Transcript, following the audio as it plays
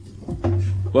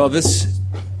Well, this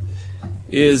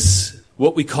is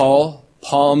what we call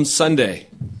Palm Sunday.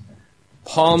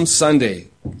 Palm Sunday.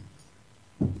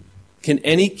 Can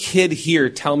any kid here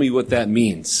tell me what that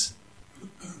means?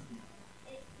 It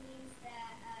means that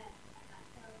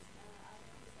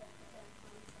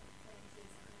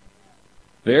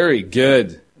Very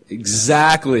good.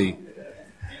 Exactly.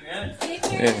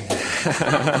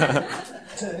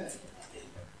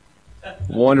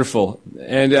 Wonderful.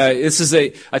 And this is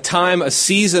a time, a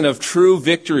season of true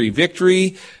victory.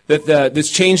 Victory that's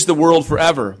changed the world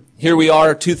forever. Here we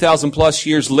are 2,000 plus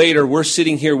years later. We're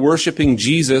sitting here worshiping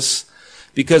Jesus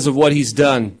because of what he's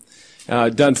done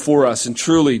for us in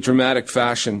truly dramatic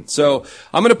fashion. So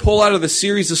I'm going to pull out of the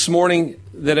series this morning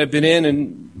that I've been in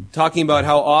and talking about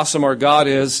how awesome our God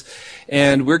is.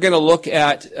 And we're going to look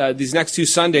at these next two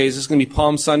Sundays. This is going to be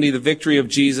Palm Sunday, the victory of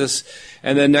Jesus,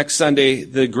 and then next Sunday,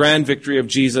 the grand victory of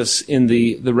Jesus in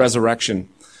the resurrection.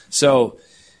 So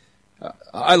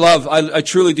I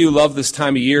truly do love this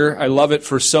time of year. I love it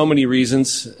for so many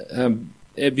reasons.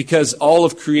 Because all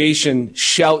of creation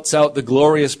shouts out the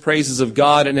glorious praises of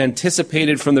God and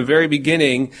anticipated from the very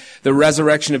beginning the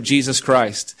resurrection of Jesus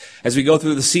Christ. As we go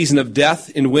through the season of death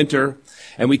in winter,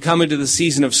 and we come into the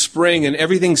season of spring, and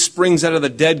everything springs out of the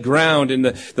dead ground, and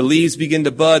the leaves begin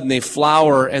to bud, and they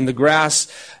flower, and the grass,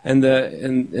 and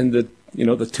the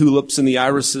tulips and the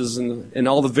irises and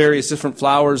all the various different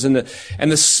flowers, and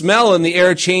the smell in the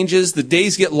air changes. The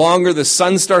days get longer. The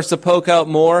sun starts to poke out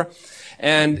more.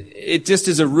 And it just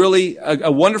is a really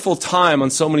a wonderful time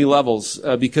on so many levels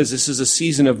because this is a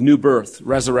season of new birth,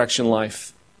 resurrection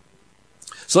life.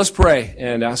 So let's pray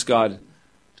and ask God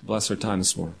to bless our time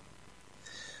this morning.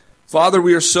 Father,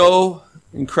 we are so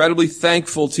incredibly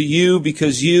thankful to you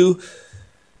because you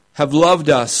have loved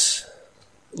us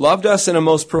in a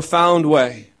most profound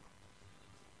way,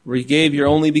 where you gave your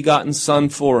only begotten Son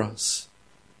for us.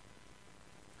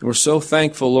 And we're so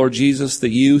thankful, Lord Jesus, that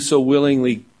you so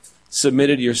willingly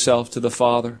submitted yourself to the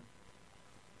Father,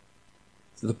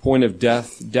 to the point of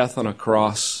death on a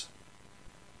cross.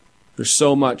 There's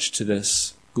so much to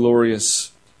this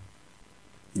glorious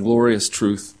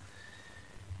truth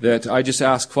that I just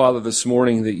ask, Father, this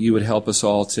morning that you would help us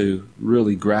all to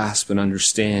really grasp and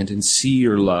understand and see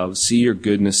your love, see your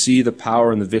goodness, see the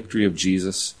power and the victory of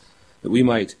Jesus, that we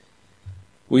might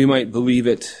believe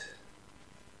it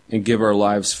and give our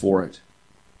lives for it.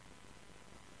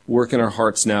 Work in our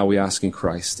hearts now, we ask in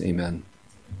Christ. Amen.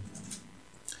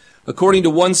 According to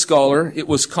one scholar, it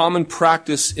was common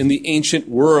practice in the ancient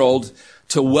world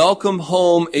to welcome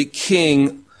home a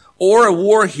king or a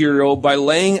war hero by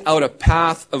laying out a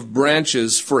path of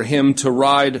branches for him to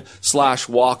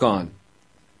ride/walk on.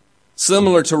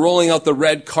 Similar to rolling out the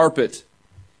red carpet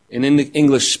in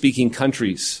English-speaking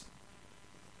countries.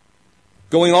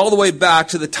 Going all the way back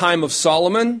to the time of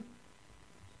Solomon,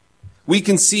 we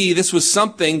can see this was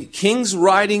something, kings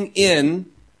riding in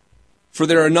for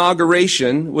their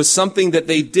inauguration was something that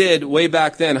they did way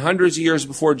back then, hundreds of years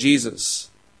before Jesus.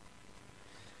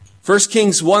 1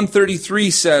 Kings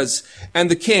 1:33 says, "And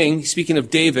the king," speaking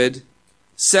of David,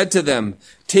 "said to them,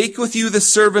 'Take with you the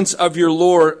servants of your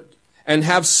Lord, and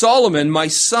have Solomon, my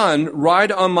son,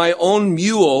 ride on my own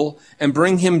mule, and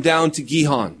bring him down to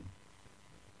Gihon.'"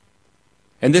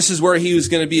 And this is where he was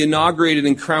going to be inaugurated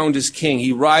and crowned as king.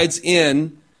 He rides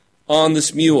in on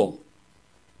this mule.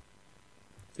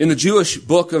 In the Jewish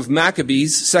book of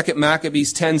Maccabees, 2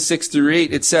 Maccabees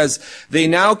 10:6-8, it says, "They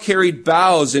now carried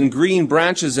boughs and green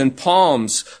branches and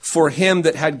palms for him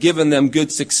that had given them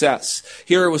good success."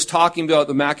 Here it was talking about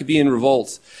the Maccabean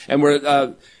revolt, and where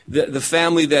the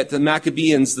family that the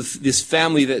Maccabeans, this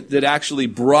family that actually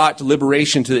brought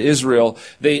liberation to Israel,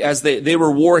 they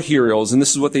were war heroes, and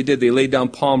this is what they did. They laid down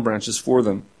palm branches for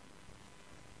them.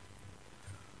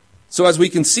 So as we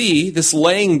can see, this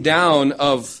laying down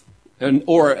of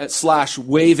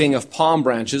 /waving of palm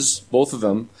branches, both of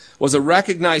them, was a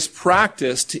recognized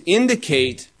practice to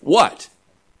indicate what?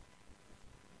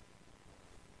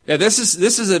 Yeah, this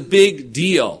is a big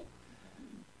deal.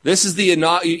 This is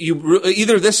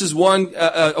either this is one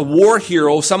a war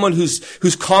hero, someone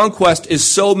whose conquest is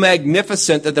so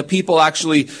magnificent that the people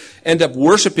actually end up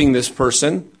worshiping this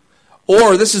person,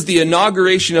 or this is the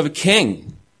inauguration of a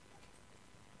king,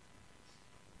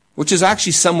 which is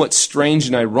actually somewhat strange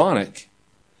and ironic,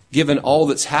 given all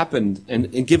that's happened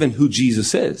and given who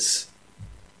Jesus is.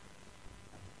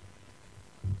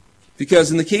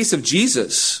 Because in the case of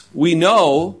Jesus, we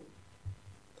know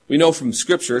from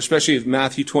Scripture, especially in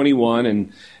Matthew 21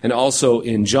 and also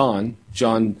in John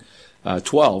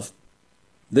 12,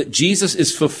 that Jesus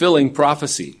is fulfilling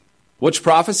prophecy. Which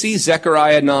prophecy?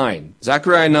 Zechariah 9.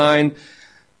 Zechariah 9,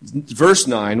 verse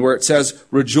 9, where it says,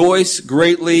 "Rejoice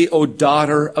greatly, O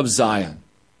daughter of Zion.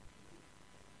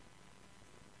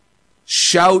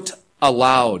 Shout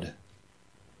aloud,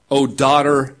 O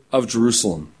daughter of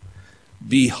Jerusalem.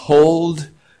 Behold,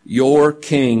 your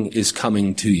king is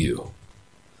coming to you.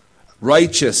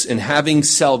 Righteous and having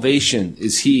salvation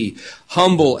is he,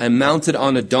 humble and mounted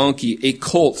on a donkey, a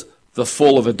colt, the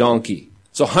foal of a donkey."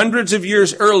 So hundreds of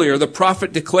years earlier, the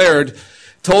prophet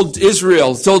told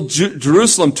Israel, told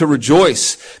Jerusalem to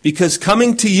rejoice, because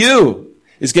coming to you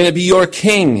is going to be your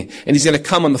king, and he's going to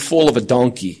come on the foal of a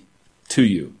donkey to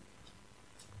you.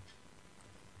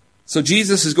 So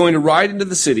Jesus is going to ride into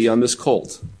the city on this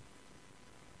colt.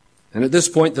 And at this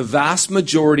point, the vast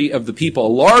majority of the people, a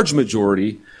large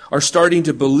majority, are starting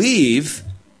to believe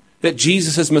that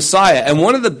Jesus is Messiah. And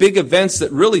one of the big events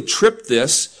that really tripped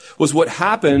this was what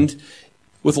happened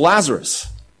with Lazarus.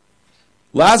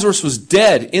 Lazarus was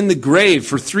dead in the grave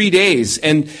for 3 days,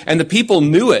 and the people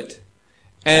knew it.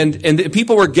 And the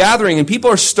people were gathering, and people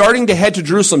are starting to head to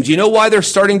Jerusalem. Do you know why they're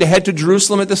starting to head to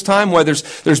Jerusalem at this time? Why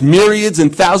there's myriads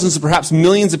and thousands, perhaps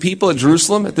millions of people at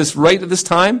Jerusalem at this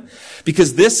time?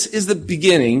 Because this is the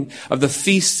beginning of the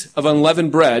Feast of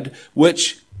Unleavened Bread,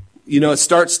 which, it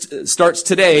starts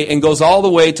today and goes all the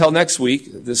way till next week,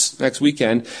 this next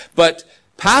weekend. But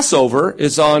Passover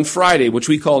is on Friday, which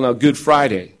we call now Good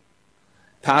Friday.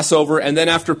 Passover, and then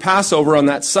after Passover on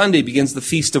that Sunday begins the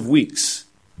Feast of Weeks.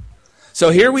 So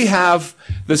here we have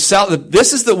this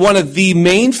is one of the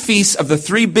main feasts of the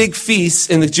 3 big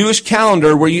feasts in the Jewish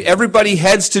calendar, where everybody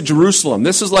heads to Jerusalem.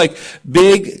 This is like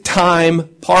big time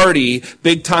party,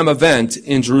 big time event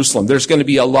in Jerusalem. There's going to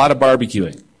be a lot of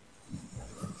barbecuing.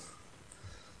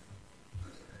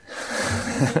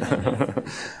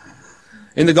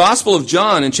 In the Gospel of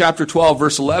John, in chapter 12,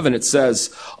 verse 11, it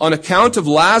says, "On account of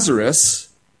Lazarus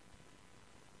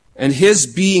and his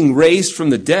being raised from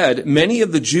the dead, many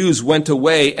of the Jews went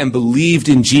away and believed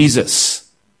in Jesus."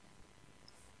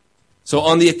 So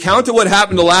on the account of what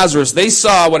happened to Lazarus, they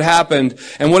saw what happened,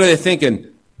 and what are they thinking?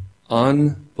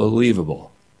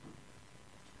 Unbelievable.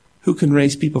 Who can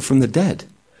raise people from the dead?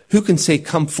 Who can say,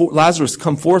 Lazarus,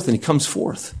 come forth, and he comes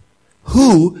forth?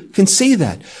 Who can say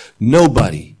that?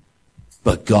 Nobody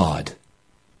but God.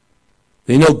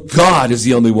 They know God is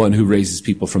the only one who raises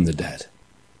people from the dead.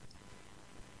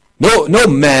 No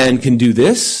man can do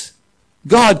this.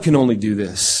 God can only do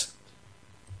this.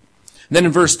 And then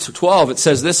in verse 12, it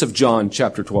says this of John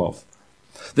chapter 12.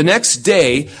 "The next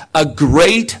day, a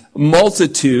great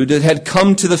multitude that had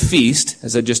come to the feast,"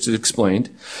 as I just explained,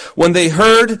 "when they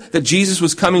heard that Jesus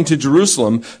was coming to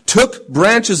Jerusalem, took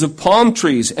branches of palm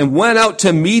trees and went out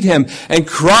to meet him and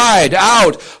cried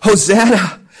out,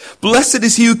 'Hosanna! Blessed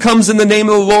is he who comes in the name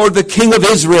of the Lord, the King of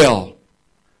Israel.'"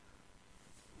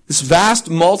 This vast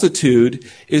multitude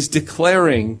is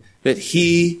declaring that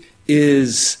he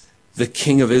is the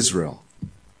King of Israel.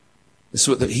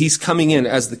 He's coming in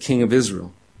as the King of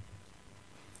Israel,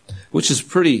 which is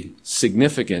pretty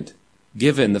significant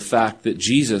given the fact that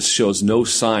Jesus shows no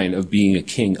sign of being a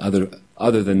king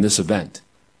other than this event.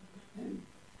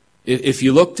 If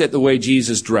you looked at the way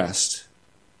Jesus dressed,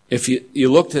 if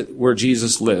you looked at where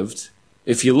Jesus lived,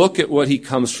 if you look at what he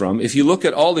comes from, if you look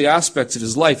at all the aspects of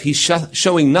his life, he's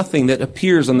showing nothing that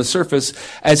appears on the surface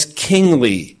as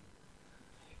kingly.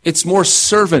 It's more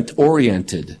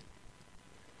servant-oriented.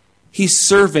 He's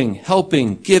serving,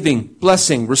 helping, giving,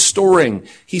 blessing, restoring.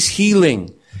 He's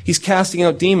healing. He's casting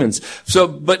out demons.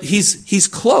 But he's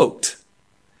cloaked.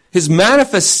 His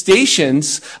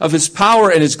manifestations of his power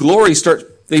and his glory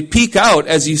they peek out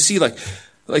as you see, like,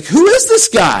 who is this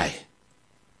guy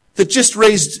that just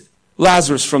raised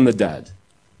Lazarus from the dead?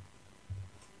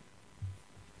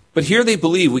 But here they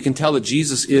believe, we can tell that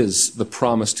Jesus is the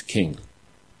promised king.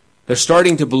 They're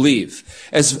starting to believe.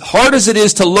 As hard as it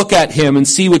is to look at him and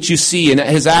see what you see in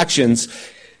his actions,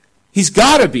 he's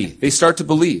got to be. They start to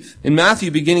believe. In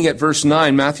Matthew, beginning at verse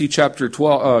 9, Matthew chapter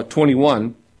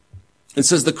 21, it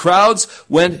says, "The crowds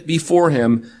went before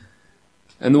him,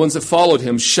 and the ones that followed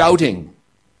him, shouting,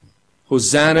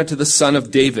 'Hosanna to the Son of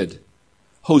David.'"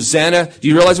 Hosanna, do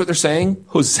you realize what they're saying?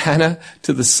 Hosanna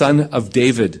to the Son of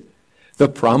David, the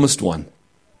promised one.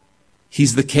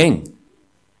 He's the king,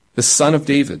 the Son of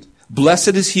David. "Blessed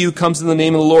is he who comes in the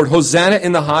name of the Lord. Hosanna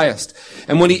in the highest."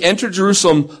 And when he entered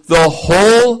Jerusalem, the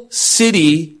whole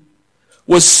city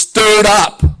was stirred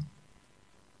up,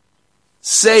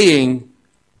 saying,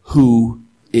 "Who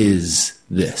is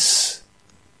this?"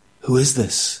 Who is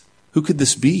this? Who could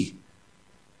this be?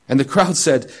 And the crowd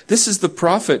said, "This is the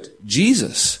prophet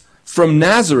Jesus from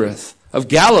Nazareth of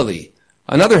Galilee."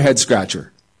 Another head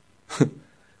scratcher.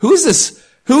 Who is this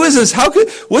Who is this?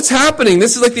 What's happening?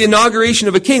 This is like the inauguration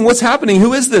of a king. What's happening?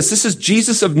 Who is this? This is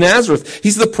Jesus of Nazareth.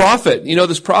 He's the prophet. You know,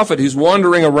 this prophet who's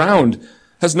wandering around,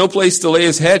 has no place to lay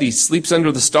his head. He sleeps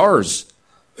under the stars.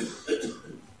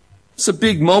 It's a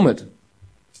big moment.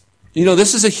 You know,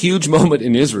 this is a huge moment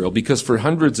in Israel because for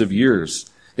hundreds of years,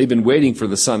 they've been waiting for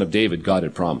the son of David God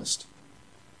had promised.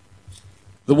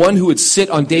 The one who would sit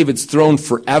on David's throne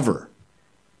forever.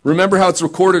 Remember how it's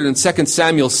recorded in 2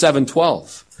 Samuel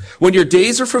 7:12. When your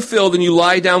days are fulfilled and you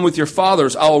lie down with your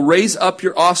fathers, I will raise up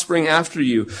your offspring after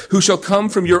you, who shall come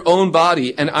from your own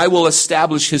body, and I will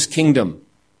establish his kingdom.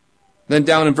 Then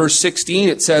down in verse 16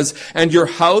 it says, and your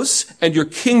house and your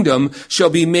kingdom shall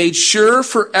be made sure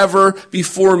forever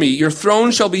before me. Your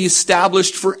throne shall be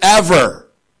established forever.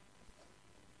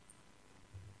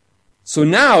 So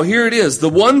now, here it is. The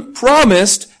one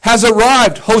promised has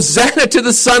arrived. Hosanna to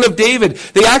the Son of David.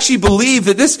 They actually believe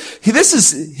that this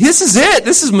is it.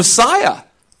 This is Messiah.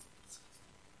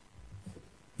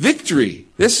 Victory.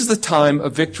 This is the time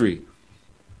of victory.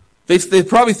 They're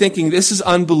probably thinking, this is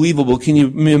unbelievable. Can you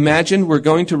imagine? We're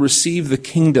going to receive the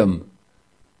kingdom.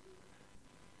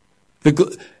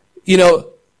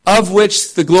 Of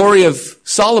which the glory of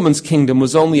Solomon's kingdom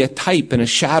was only a type and a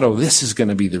shadow. This is going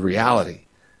to be the reality.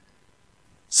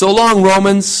 So long,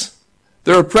 Romans.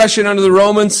 Their oppression under the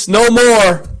Romans, no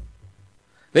more.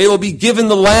 They will be given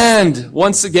the land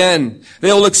once again.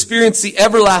 They will experience the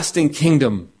everlasting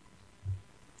kingdom.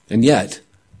 And yet,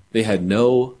 they had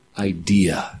no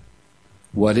idea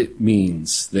what it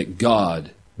means that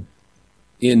God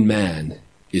in man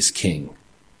is king.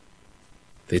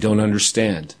 They don't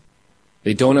understand.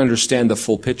 They don't understand the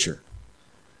full picture.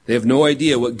 They have no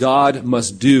idea what God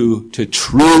must do to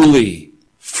truly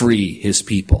free his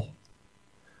people.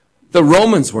 The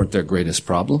Romans weren't their greatest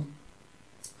problem.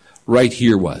 Right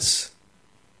here was.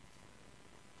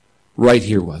 Right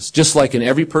here was. Just like in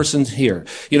every person here.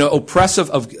 You know,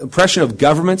 oppression of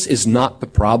governments is not the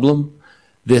problem.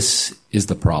 This is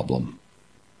the problem.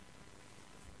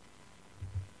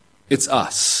 It's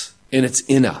us, and it's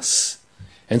in us.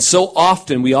 And so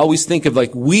often we always think of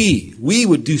like we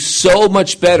would do so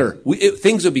much better.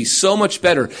 Things would be so much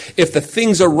better if the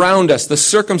things around us, the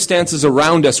circumstances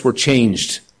around us were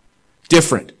changed.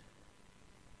 Different.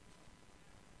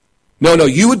 No,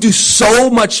 you would do so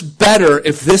much better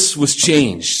if this was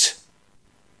changed.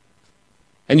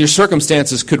 And your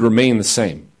circumstances could remain the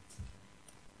same.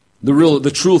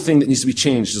 The true thing that needs to be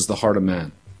changed is the heart of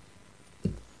man.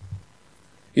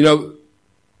 You know,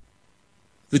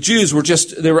 the Jews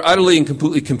they were utterly and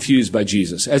completely confused by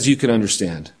Jesus, as you can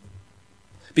understand.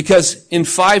 Because in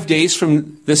 5 days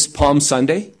from this Palm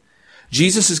Sunday,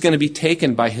 Jesus is going to be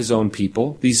taken by his own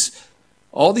people.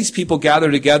 All these people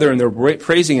gather together and they're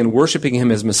praising and worshiping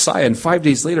him as Messiah. And 5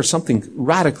 days later, something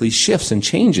radically shifts and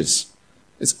changes.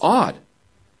 It's odd.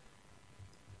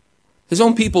 His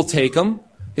own people take him.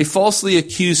 They falsely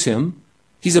accuse him.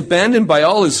 He's abandoned by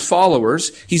all his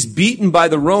followers. He's beaten by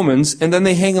the Romans, and then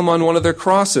they hang him on one of their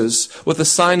crosses with a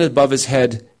sign above his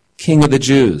head, King of the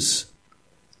Jews.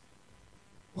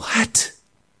 What?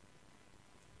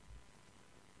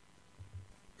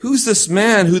 Who's this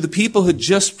man who the people had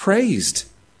just praised?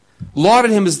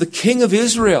 Lauded him as the King of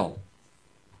Israel.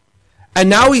 And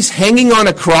now he's hanging on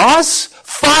a cross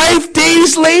 5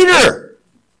 days later.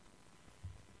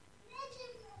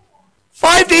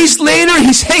 5 days later,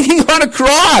 he's hanging on a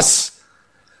cross.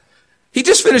 He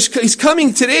just finished, he's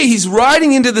coming today. He's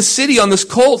riding into the city on this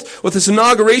colt with this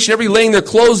inauguration, everybody laying their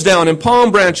clothes down and palm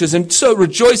branches and so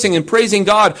rejoicing and praising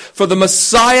God for the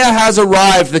Messiah has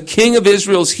arrived. The King of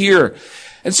Israel's here.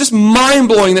 And it's just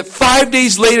mind-blowing that 5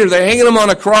 days later, they're hanging him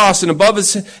on a cross and above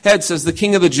his head says the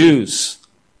King of the Jews.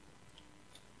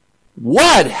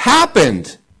 What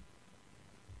happened?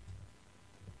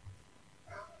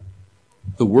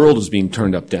 The world was being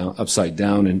turned upside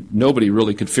down, and nobody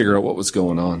really could figure out what was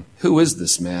going on. Who is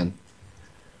this man?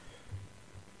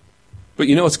 But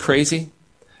you know what's crazy?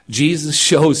 Jesus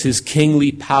shows his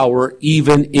kingly power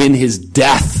even in his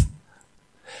death.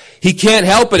 He can't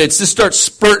help it. It just starts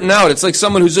spurting out. It's like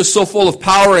someone who's just so full of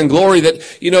power and glory that,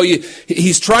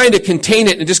 he's trying to contain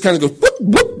it and it just kind of goes, boop,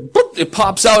 boop, boop. It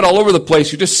pops out all over the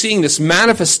place. You're just seeing this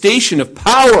manifestation of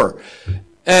power.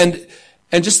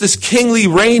 And just this kingly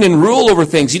reign and rule over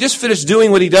things. He just finished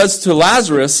doing what he does to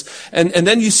Lazarus, and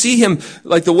then you see him,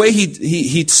 like the way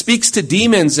he speaks to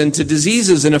demons and to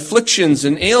diseases and afflictions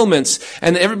and ailments,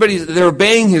 and they're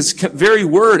obeying his very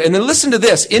word. And then listen to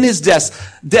this, in his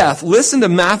death, listen to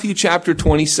Matthew chapter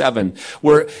 27,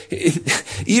 where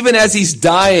even as he's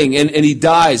dying and he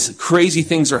dies, crazy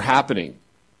things are happening.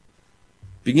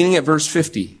 Beginning at verse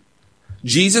 50.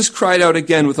 Jesus cried out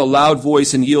again with a loud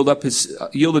voice and yielded up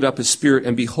his spirit,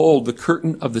 and behold, the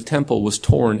curtain of the temple was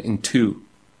torn in two,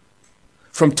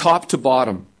 from top to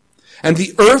bottom. And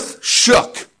the earth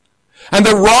shook, and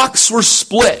the rocks were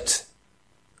split.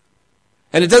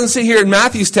 And it doesn't say here in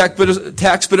Matthew's text,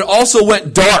 but it also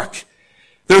went dark.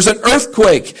 There's an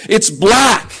earthquake. It's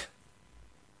black.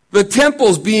 The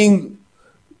temple's being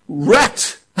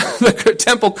wrecked. The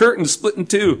temple curtain split in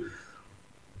two.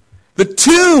 The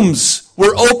tombs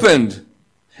were opened,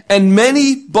 and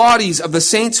many bodies of the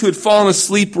saints who had fallen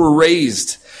asleep were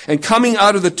raised. And coming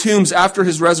out of the tombs after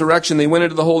his resurrection, they went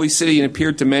into the holy city and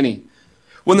appeared to many.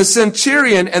 When the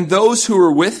centurion and those who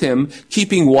were with him,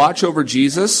 keeping watch over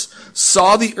Jesus,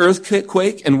 saw the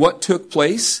earthquake and what took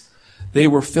place, they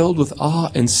were filled with awe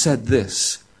and said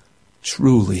this,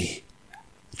 truly,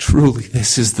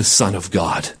 this is the Son of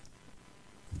God.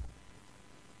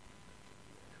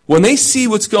 When they see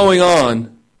what's going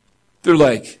on, they're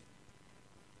like,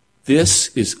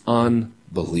 this is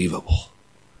unbelievable.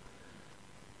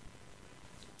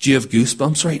 Do you have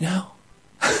goosebumps right now?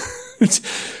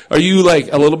 Are you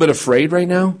like a little bit afraid right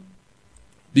now?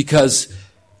 Because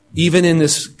even in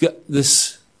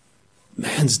this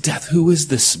man's death, who is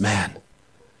this man?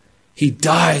 He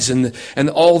dies and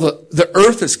all the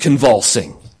earth is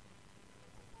convulsing.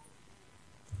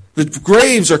 The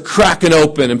graves are cracking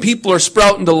open and people are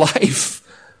sprouting to life.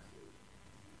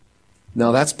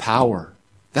 Now that's power.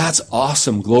 That's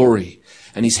awesome glory.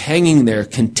 And he's hanging there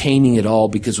containing it all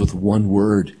because with one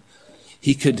word,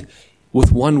 he could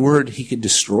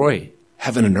destroy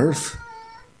heaven and earth.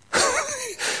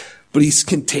 But he's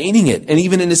containing it. And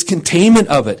even in his containment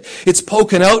of it, it's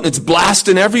poking out and it's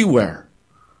blasting everywhere.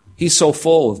 He's so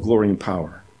full of glory and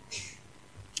power.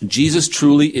 Jesus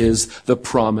truly is the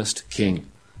promised king.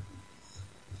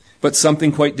 But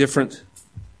something quite different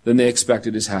than they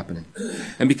expected is happening.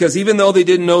 And because even though they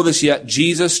didn't know this yet,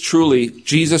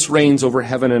 Jesus reigns over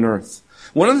heaven and earth.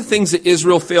 One of the things that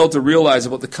Israel failed to realize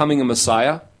about the coming of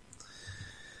Messiah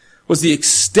was the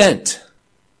extent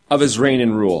of his reign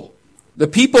and rule. The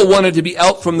people wanted to be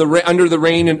out from under the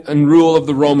reign and rule of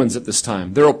the Romans at this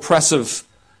time, their oppressive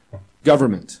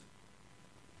government.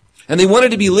 And they wanted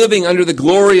to be living under the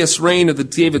glorious reign of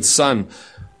David's son.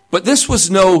 But this was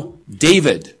no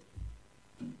David.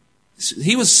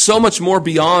 He was so much more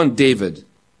beyond David.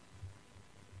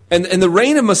 And the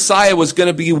reign of Messiah was going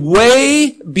to be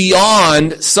way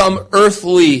beyond some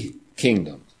earthly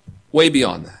kingdom. Way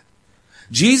beyond that.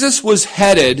 Jesus was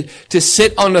headed to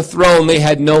sit on a throne they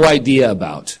had no idea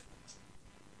about.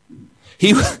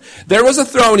 There was a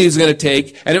throne he was going to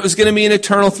take, and it was going to be an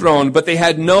eternal throne, but they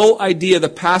had no idea the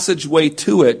passageway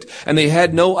to it, and they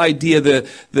had no idea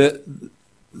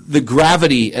the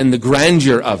gravity and the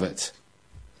grandeur of it.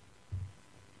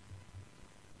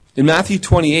 In Matthew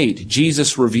 28,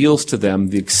 Jesus reveals to them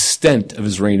the extent of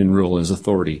his reign and rule and his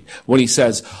authority when he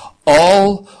says,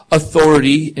 all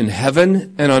authority in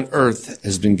heaven and on earth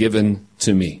has been given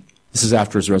to me. This is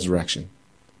after his resurrection.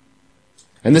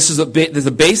 And this is the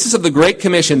basis of the Great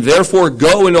Commission. Therefore,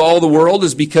 go into all the world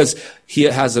is because he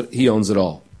owns it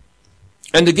all.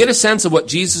 And to get a sense of what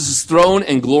Jesus' throne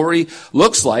and glory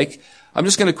looks like, I'm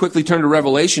just going to quickly turn to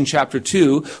Revelation chapter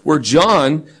 2, where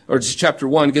John, or chapter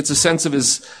 1, gets a sense of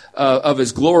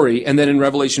his glory, and then in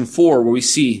Revelation 4, where we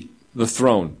see the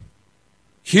throne.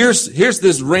 Here's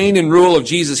this reign and rule of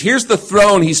Jesus. Here's the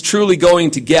throne he's truly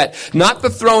going to get. Not the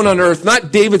throne on earth,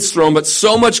 not David's throne, but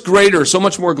so much greater, so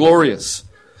much more glorious.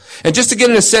 And just to get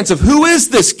a sense of who is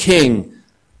this king?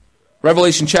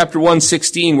 Revelation chapter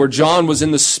 1:16, where John was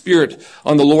in the Spirit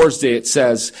on the Lord's Day, it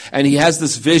says, and he has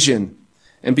this vision.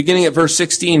 And beginning at verse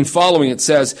 16, following, it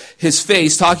says, his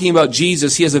face, talking about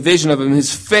Jesus, he has a vision of him.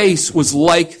 His face was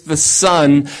like the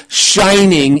sun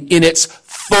shining in its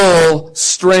full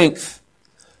strength.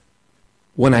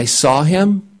 When I saw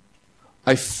him,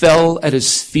 I fell at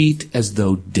his feet as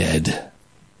though dead.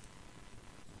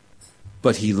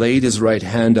 But he laid his right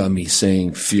hand on me,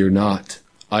 saying, fear not,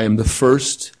 I am the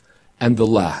first and the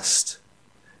last,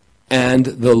 and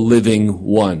the living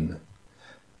one.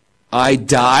 I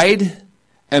died,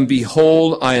 and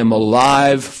behold, I am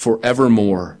alive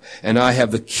forevermore, and I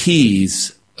have the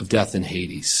keys of death and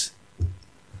Hades.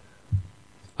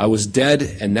 I was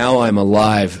dead, and now I am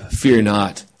alive. Fear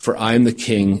not, for I am the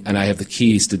king, and I have the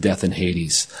keys to death and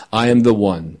Hades. I am the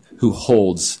one who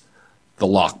holds the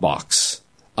lockbox.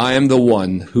 I am the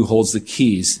one who holds the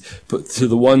keys to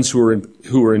the ones who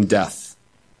are in death,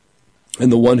 and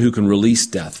the one who can release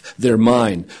death. They're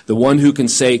mine. The one who can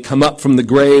say, come up from the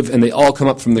grave, and they all come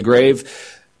up from the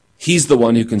grave. He's the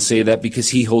one who can say that because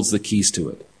he holds the keys to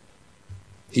it.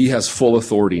 He has full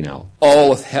authority now.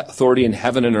 All authority in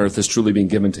heaven and earth has truly been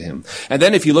given to him. And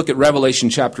then if you look at Revelation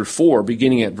chapter 4,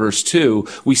 beginning at verse 2,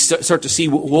 we start to see,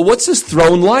 well, what's this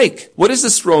throne like? What is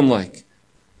this throne like?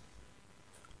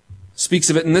 Speaks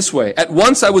of it in this way. At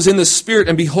once I was in the Spirit,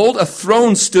 and behold, a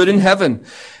throne stood in heaven,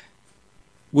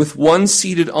 with one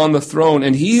seated on the throne.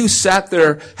 And he who sat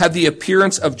there had the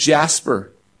appearance of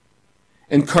jasper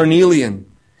and carnelian.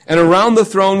 And around the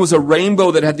throne was a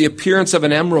rainbow that had the appearance of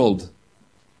an emerald.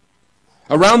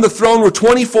 Around the throne were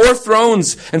 24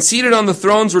 thrones, and seated on the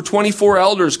thrones were 24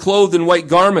 elders, clothed in white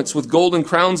garments with golden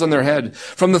crowns on their head.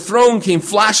 From the throne came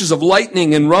flashes of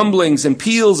lightning and rumblings and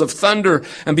peals of thunder,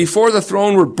 and before the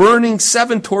throne were burning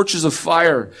 7 torches of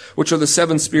fire, which are the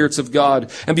 7 spirits of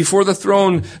God. And before the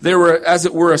throne there were, as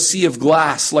it were, a sea of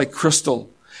glass like crystal.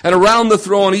 And around the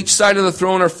throne, each side of the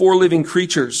throne, are 4 living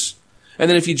creatures. And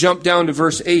then if you jump down to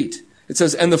verse 8, it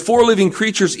says, and the 4 living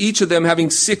creatures, each of them having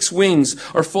 6 wings,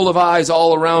 are full of eyes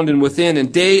all around and within.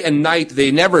 And day and night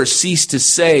they never cease to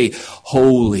say,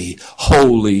 holy,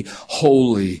 holy,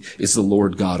 holy is the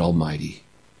Lord God Almighty,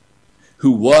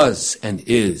 who was and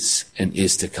is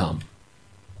to come.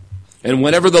 And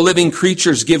whenever the living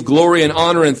creatures give glory and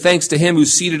honor and thanks to him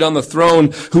who's seated on the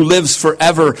throne, who lives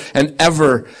forever and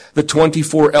ever, the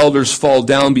 24 elders fall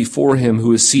down before him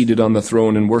who is seated on the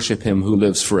throne and worship him who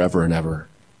lives forever and ever.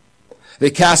 They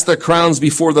cast their crowns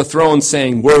before the throne,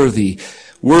 saying, worthy,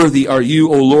 worthy are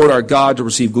you, O Lord our God, to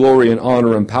receive glory and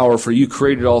honor and power, for you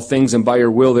created all things, and by your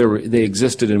will they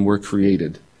existed and were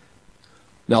created.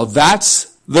 Now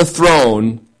that's the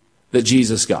throne that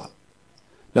Jesus got.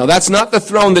 Now that's not the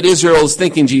throne that Israel is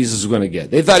thinking Jesus was going to get.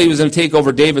 They thought he was going to take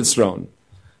over David's throne.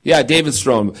 Yeah, David's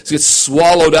throne gets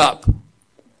swallowed up.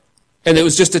 And it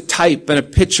was just a type and a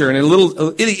picture and a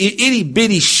little itty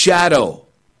bitty shadow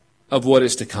of what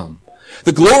is to come.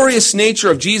 The glorious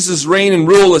nature of Jesus' reign and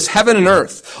rule is heaven and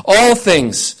earth, all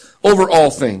things over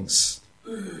all things.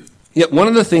 Yet one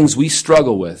of the things we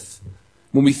struggle with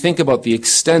when we think about the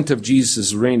extent of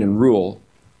Jesus' reign and rule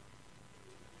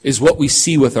is what we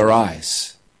see with our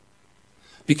eyes.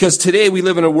 Because today we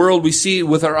live in a world, we see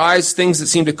with our eyes things that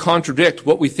seem to contradict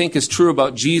what we think is true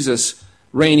about Jesus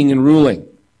reigning and ruling.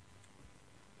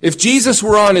 If Jesus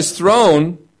were on his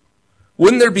throne,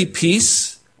 wouldn't there be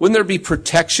peace? Wouldn't there be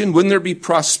protection? Wouldn't there be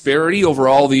prosperity over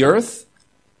all the earth?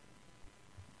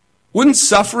 Wouldn't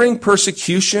suffering,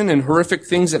 persecution, and horrific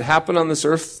things that happen on this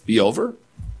earth be over?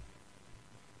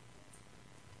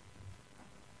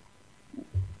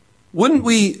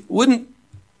 Wouldn't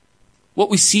what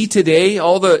we see today,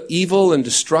 all the evil and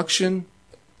destruction,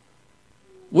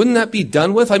 wouldn't that be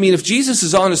done with? I mean, if Jesus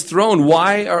is on his throne,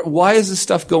 why is this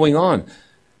stuff going on?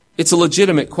 It's a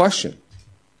legitimate question.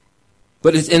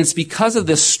 But it's because of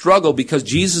this struggle, because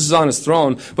Jesus is on his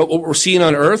throne, but what we're seeing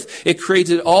on earth,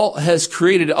 has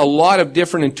created a lot of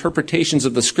different interpretations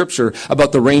of the scripture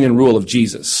about the reign and rule of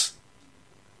Jesus.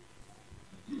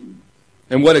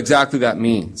 And what exactly that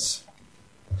means.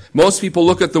 Most people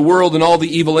look at the world and all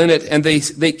the evil in it, and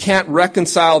they can't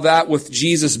reconcile that with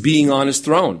Jesus being on his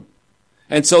throne.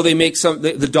 And so they make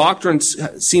the doctrine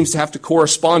seems to have to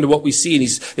correspond to what we see, and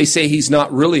they say he's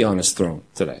not really on his throne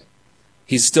today.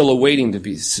 He's still awaiting to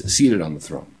be seated on the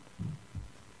throne.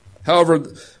 However,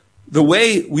 the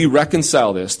way we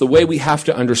reconcile this, the way we have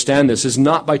to understand this, is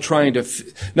not by trying to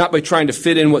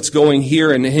fit in what's going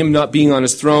here and him not being on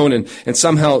his throne and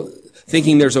somehow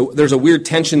thinking there's a weird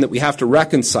tension that we have to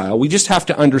reconcile. We just have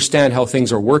to understand how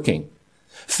things are working.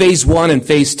 Phase 1 and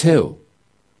phase 2.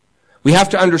 We have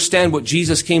to understand what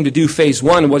Jesus came to do phase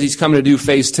 1 and what he's coming to do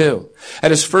phase 2.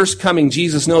 At his first coming,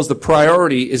 Jesus knows the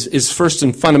priority is first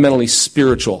and fundamentally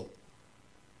spiritual.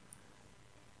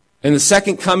 In the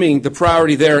second coming, the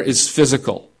priority there is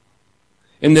physical.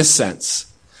 In this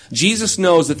sense, Jesus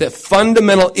knows that the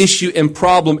fundamental issue and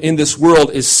problem in this world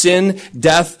is sin,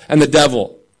 death, and the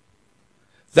devil.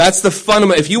 That's the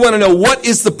fundamental. If you want to know what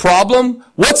is the problem,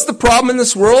 what's the problem in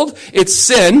this world? It's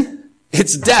sin.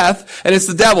 It's death, and it's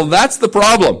the devil. That's the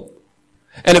problem.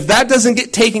 And if that doesn't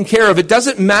get taken care of, it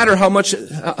doesn't matter how much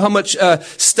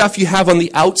stuff you have on the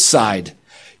outside.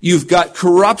 You've got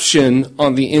corruption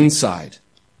on the inside.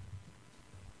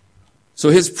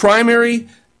 So his primary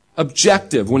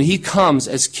objective when he comes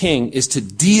as king is to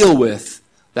deal with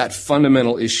that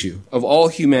fundamental issue of all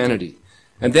humanity.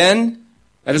 And then,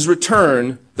 at his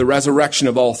return, the resurrection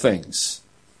of all things,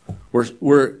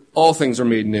 where all things are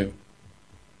made new.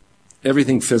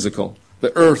 Everything physical.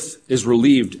 The earth is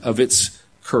relieved of its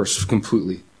curse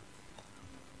completely.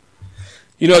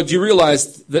 You know, do you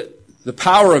realize that the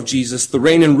power of Jesus, the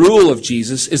reign and rule of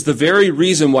Jesus, is the very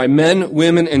reason why men,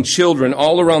 women, and children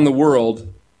all around the world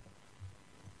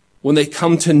when they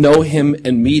come to know him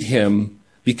and meet him,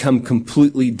 become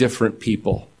completely different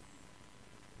people.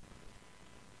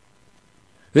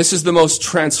 This is the most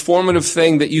transformative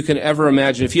thing that you can ever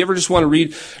imagine. If you ever just want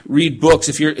to read books,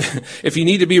 if you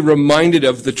need to be reminded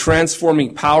of the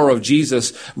transforming power of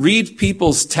Jesus, read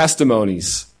people's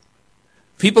testimonies.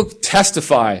 People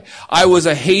testify. I was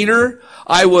a hater.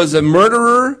 I was a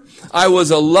murderer. I was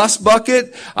a lust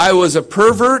bucket. I was a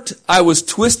pervert. I was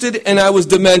twisted and I was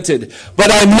demented.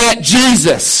 But I met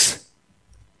Jesus.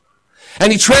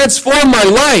 And he transformed my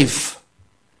life.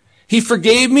 He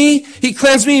forgave me. He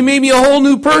cleansed me. He made me a whole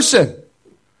new person.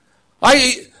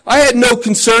 I had no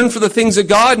concern for the things of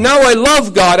God. Now I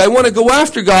love God. I want to go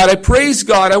after God. I praise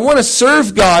God. I want to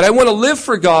serve God. I want to live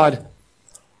for God.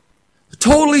 A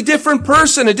totally different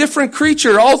person, a different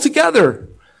creature altogether.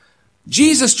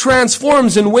 Jesus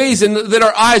transforms in ways that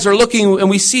our eyes are looking, and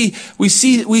we see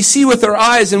with our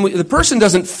eyes, and the person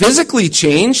doesn't physically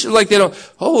change. Like they don't,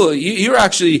 you're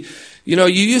actually, you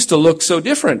used to look so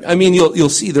different. I mean, you'll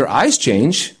see their eyes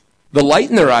change. The light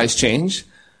in their eyes change.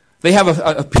 They have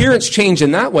an appearance change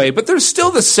in that way, but they're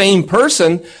still the same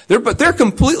person. But they're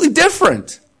completely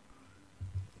different.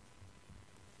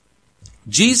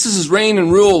 Jesus' reign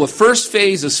and rule, the first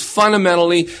phase is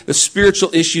fundamentally the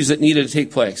spiritual issues that needed to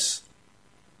take place.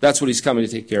 That's what he's coming to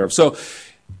take care of. So,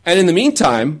 and in the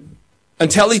meantime,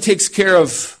 until he takes care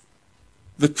of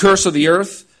the curse of the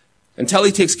earth, until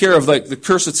he takes care of the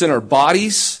curse that's in our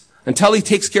bodies, until he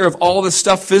takes care of all this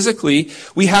stuff physically,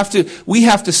 we have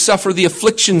to suffer the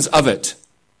afflictions of it.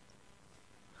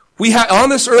 On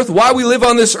this earth, while we live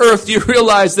on this earth, do you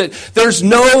realize that there's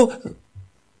no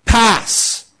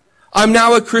pass? I'm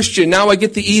now a Christian. Now I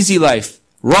get the easy life.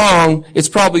 Wrong. It's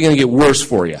probably going to get worse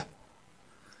for you.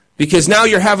 Because now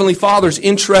your Heavenly Father's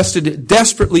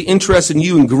desperately interested in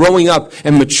you and growing up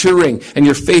and maturing and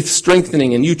your faith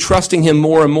strengthening and you trusting him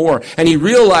more and more. And he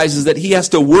realizes that he has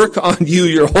to work on you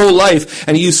your whole life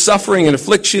and use suffering and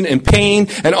affliction and pain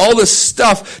and all this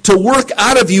stuff to work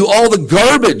out of you all the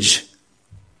garbage.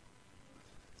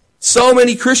 So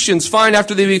many Christians find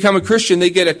after they become a Christian, they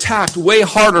get attacked way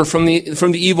harder from the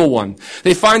evil one.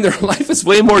 They find their life is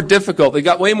way more difficult. They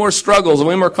got way more struggles and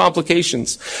way more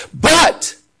complications.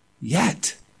 But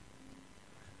yet,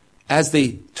 as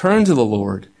they turn to the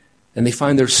Lord and they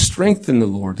find their strength in the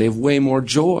Lord, they have way more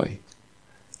joy,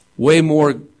 way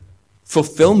more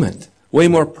fulfillment, way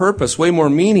more purpose, way more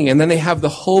meaning, and then they have the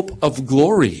hope of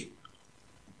glory.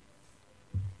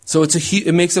 So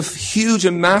it makes a huge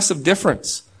and massive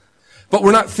difference. But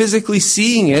we're not physically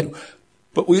seeing it.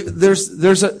 But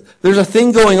there's a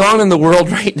thing going on in the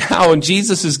world right now, and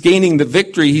Jesus is gaining the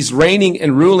victory. He's reigning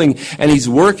and ruling, and he's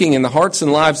working in the hearts and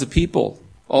lives of people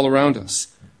all around us.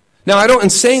 Now, in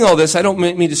saying all this, I don't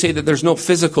mean to say that there's no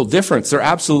physical difference. There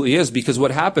absolutely is, because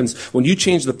what happens when you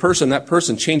change the person, that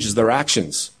person changes their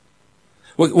actions.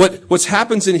 What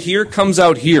happens in here comes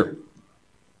out here.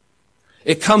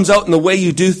 It comes out in the way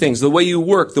you do things, the way you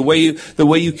work, the way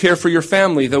you care for your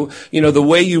family, the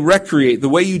way you recreate, the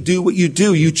way you do what you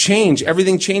do. You change.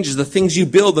 Everything changes. The things you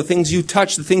build, the things you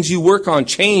touch, the things you work on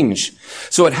change.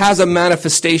 So it has a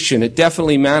manifestation. It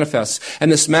definitely manifests.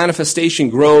 And this manifestation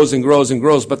grows and grows and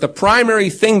grows. But the primary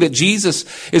thing that Jesus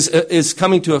is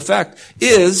coming to effect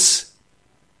is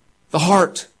the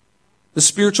heart, the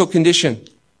spiritual condition.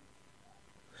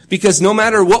 Because no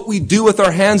matter what we do with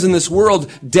our hands in this world,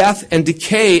 death and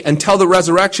decay until the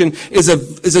resurrection is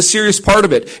a serious part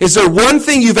of it. Is there one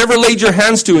thing you've ever laid your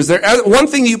hands to? Is there one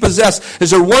thing you possess?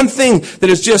 Is there one thing that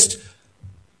is just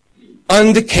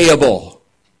undecayable?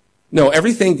 No,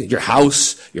 everything, your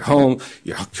house, your home,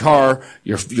 your car,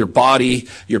 your body,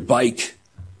 your bike,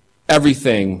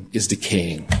 everything is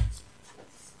decaying.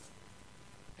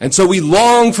 And so we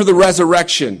long for the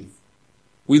resurrection.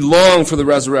 We long for the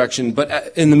resurrection,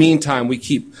 but in the meantime, we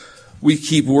keep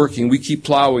working, we keep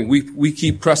plowing, we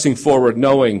keep pressing forward,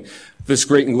 knowing this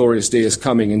great and glorious day is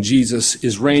coming, and Jesus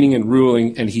is reigning and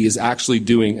ruling, and he is actually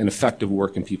doing an effective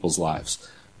work in people's lives.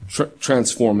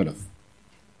 Transformative.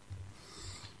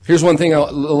 Here's one thing, the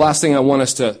last thing I want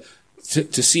us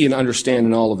to see and understand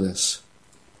in all of this.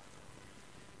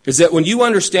 Is that when you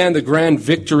understand the grand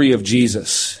victory of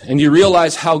Jesus, and you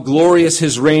realize how glorious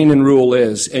his reign and rule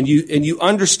is, and you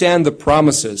understand the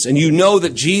promises, and you know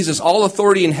that Jesus, all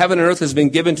authority in heaven and earth has been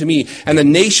given to me, and the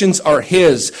nations are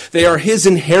his. They are his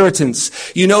inheritance.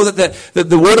 You know that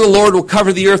the word of the Lord will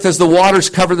cover the earth as the waters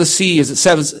cover the sea, as it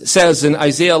says in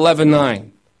Isaiah 11:9.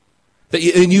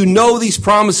 And you know these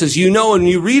promises. You know, and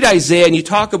you read Isaiah and you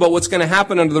talk about what's going to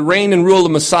happen under the reign and rule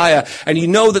of Messiah. And you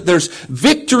know that there's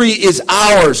victory is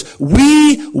ours.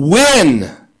 We win.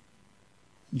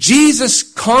 Jesus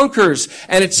conquers,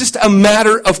 and it's just a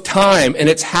matter of time, and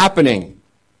it's happening.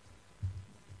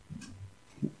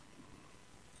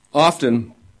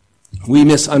 Often, we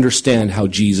misunderstand how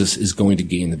Jesus is going to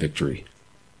gain the victory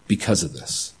because of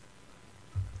this.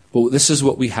 But this is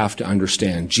what we have to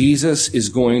understand. Jesus is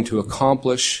going to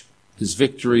accomplish his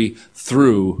victory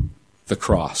through the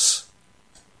cross.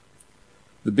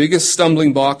 The biggest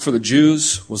stumbling block for the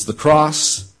Jews was the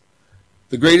cross.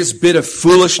 The greatest bit of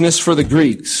foolishness for the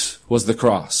Greeks was the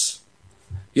cross.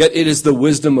 Yet it is the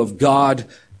wisdom of God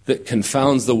that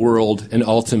confounds the world and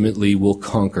ultimately will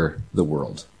conquer the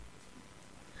world.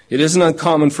 It isn't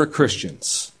uncommon for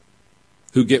Christians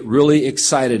who get really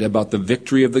excited about the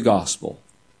victory of the gospel,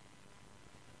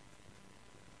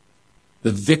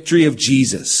 the victory of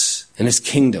Jesus and his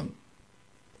kingdom,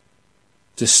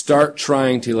 to start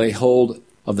trying to lay hold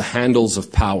of the handles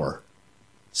of power,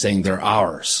 saying they're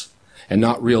ours, and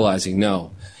not realizing,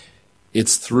 no,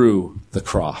 it's through the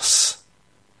cross.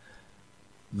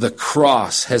 The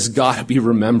cross has got to be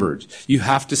remembered. You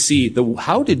have to see,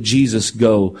 how did Jesus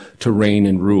go to reign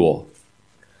and rule?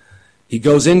 He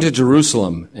goes into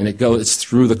Jerusalem, and it's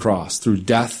through the cross, through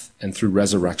death and through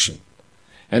resurrection.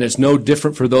 And it's no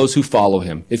different for those who follow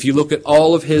him. If you look at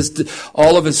all of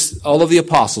the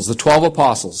apostles, the 12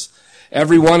 apostles,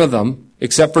 every one of them,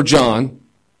 except for John,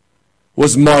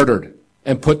 was martyred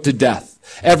and put to death.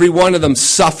 Every one of them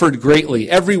suffered greatly.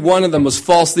 Every one of them was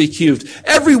falsely accused.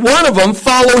 Every one of them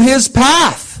followed his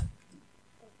path.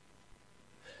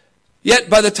 Yet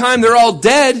by the time they're all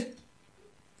dead,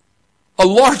 a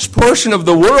large portion of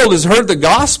the world has heard the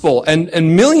gospel,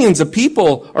 and millions of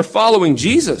people are following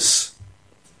Jesus.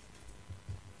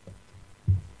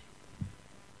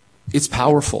 It's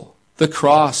powerful. The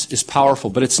cross is powerful,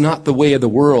 but it's not the way of the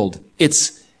world.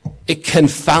 It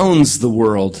confounds the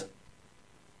world.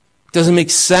 It doesn't make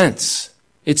sense.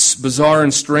 It's bizarre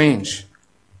and strange.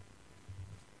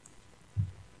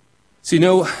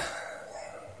 So,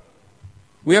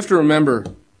 we have to remember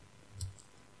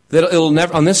that it'll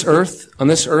never, on this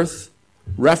earth,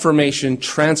 reformation,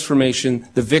 transformation,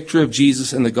 the victory of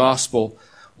Jesus and the gospel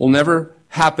will never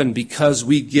happen because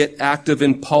we get active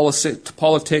in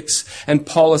politics and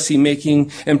policy making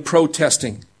and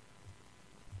protesting.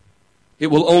 It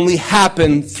will only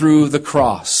happen through the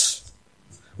cross.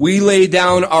 We lay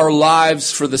down our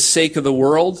lives for the sake of the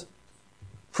world,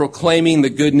 proclaiming the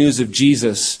good news of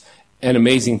Jesus, and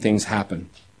amazing things happen.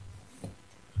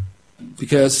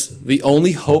 Because the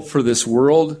only hope for this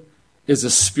world is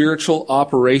a spiritual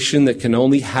operation that can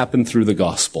only happen through the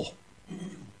gospel.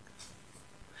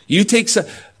 You take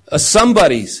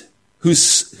somebody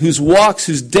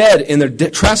who's dead in their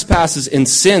trespasses and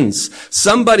sins,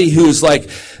 somebody who's like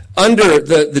under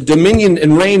the dominion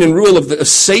and reign and rule of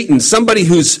Satan, somebody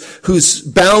who's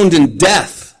bound in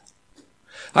death.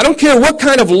 I don't care what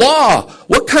kind of law,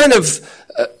 what kind of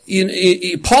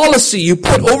policy you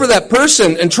put over that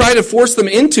person and try to force them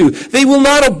into. They will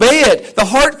not obey it. The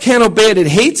heart can't obey it. It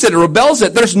hates it. It rebels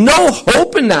it. There's no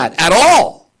hope in that at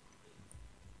all.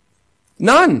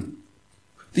 None.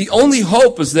 The only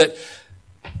hope is that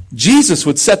Jesus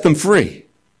would set them free.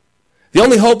 The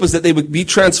only hope is that they would be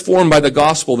transformed by the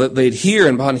gospel, that they'd hear,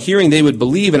 and upon hearing they would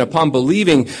believe, and upon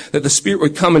believing that the Spirit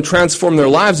would come and transform their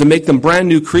lives and make them brand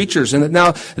new creatures. And that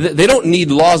now they don't need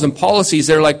laws and policies.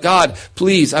 They're like, God,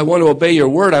 please, I want to obey your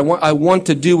word. I want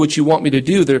to do what you want me to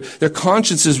do. Their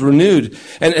conscience is renewed,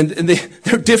 and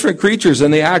they're different creatures,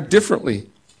 and they act differently.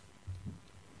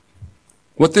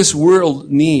 What this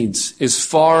world needs is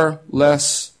far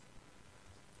less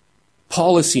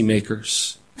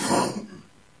policymakers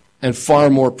and far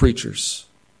more preachers.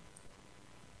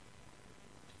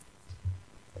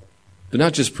 But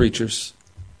not just preachers.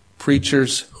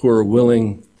 Preachers who are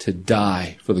willing to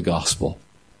die for the gospel.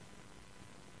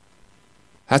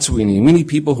 That's what we need. We need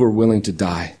people who are willing to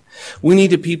die. We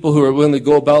need people who are willing to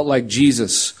go about like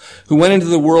Jesus, who went into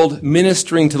the world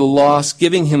ministering to the lost,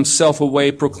 giving himself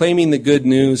away, proclaiming the good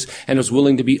news, and was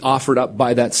willing to be offered up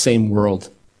by that same world.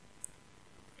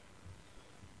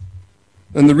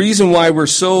 And the reason why we're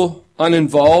so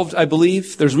uninvolved, I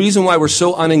believe, there's a reason why we're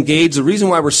so unengaged, the reason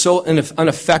why we're so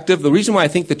ineffective, the reason why I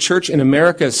think the church in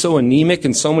America is so anemic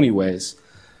in so many ways,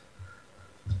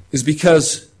 is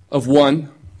because of one,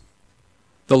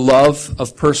 the love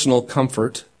of personal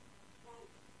comfort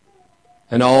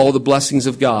and all the blessings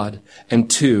of God, and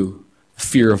two,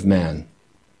 fear of man.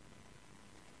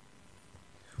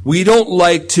 We don't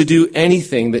like to do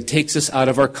anything that takes us out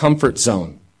of our comfort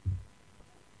zone,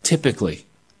 typically.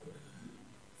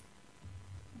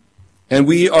 And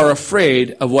we are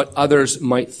afraid of what others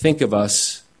might think of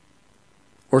us,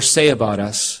 or say about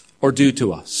us, or do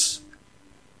to us.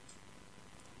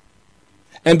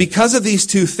 And because of these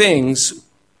two things,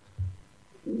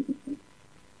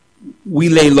 we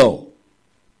lay low.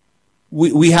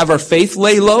 We have our faith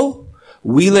lay low,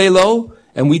 we lay low,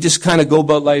 and we just kind of go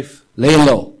about life laying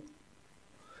low.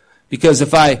 Because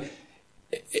if I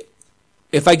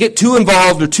get too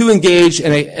involved or too engaged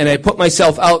and I put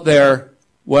myself out there,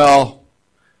 well,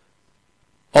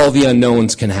 all the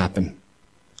unknowns can happen.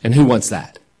 And who wants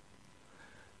that?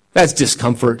 That's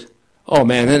discomfort. Oh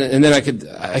man, and then I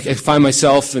could find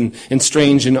myself in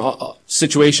strange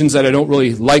situations that I don't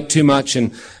really like too much,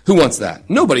 and who wants that?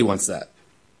 Nobody wants that.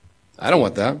 I don't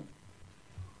want that.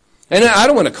 And I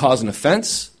don't want to cause an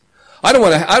offense. I don't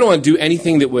want to do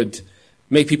anything that would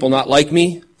make people not like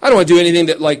me. I don't want to do anything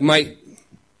that might,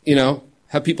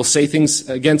 have people say things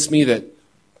against me that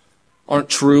aren't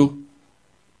true.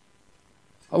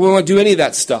 I wouldn't want to do any of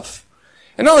that stuff.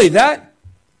 And not only that,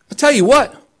 I'll tell you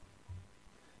what,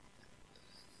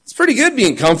 it's pretty good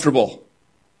being comfortable.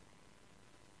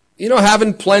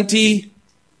 Having plenty,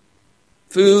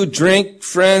 food, drink,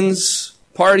 friends,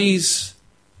 parties,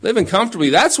 living comfortably,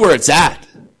 that's where it's at.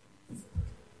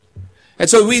 And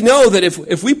so we know that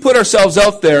if we put ourselves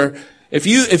out there, if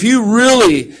you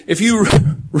really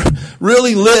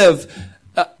live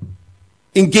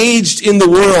engaged in the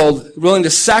world, willing to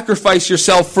sacrifice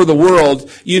yourself for the world,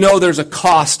 there's a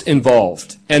cost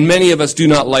involved. And many of us do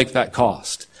not like that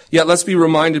cost. Yet let's be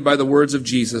reminded by the words of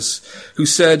Jesus, who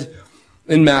said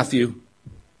in Matthew,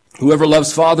 "Whoever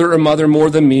loves father or mother more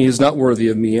than me is not worthy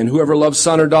of me, and whoever loves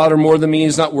son or daughter more than me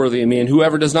is not worthy of me, and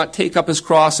whoever does not take up his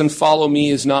cross and follow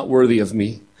me is not worthy of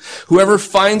me. Whoever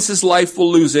finds his life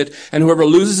will lose it, and whoever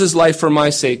loses his life for my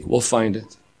sake will find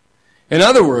it." In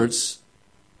other words,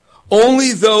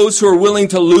 only those who are willing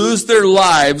to lose their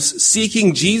lives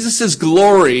seeking Jesus'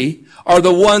 glory are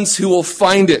the ones who will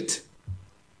find it.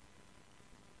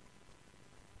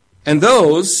 And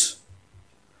those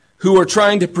who are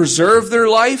trying to preserve their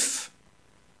life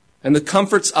and the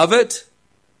comforts of it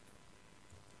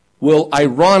will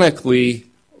ironically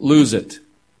lose it.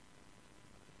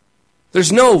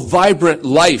 There's no vibrant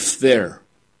life there.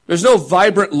 There's no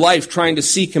vibrant life trying to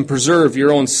seek and preserve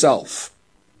your own self.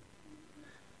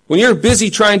 When you're busy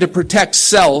trying to protect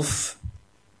self,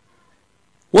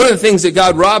 one of the things that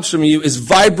God robs from you is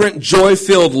vibrant,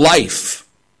 joy-filled life.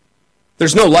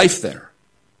 There's no life there.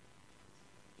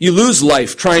 You lose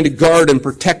life trying to guard and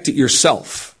protect it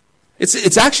yourself.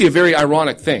 It's actually a very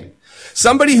ironic thing.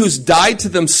 Somebody who's died to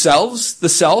themselves, the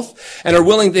self, and are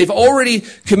willing, they've already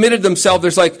committed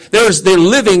themselves, they're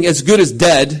living as good as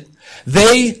dead.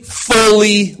 They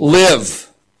fully live.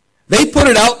 They put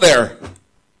it out there.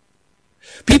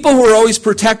 People who are always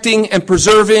protecting and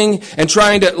preserving and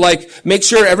trying to make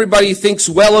sure everybody thinks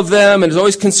well of them and is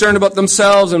always concerned about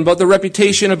themselves and about their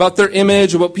reputation, about their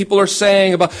image, about what people are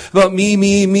saying, about me.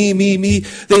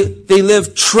 They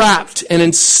live trapped and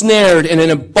ensnared and in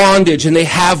a bondage, and they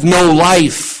have no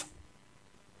life.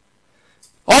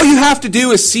 All you have to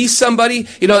do is see somebody,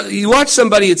 you watch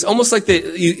somebody, it's almost like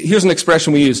here's an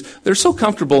expression we use, they're so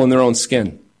comfortable in their own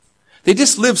skin. They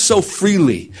just live so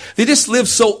freely. They just live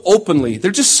so openly. They're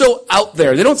just so out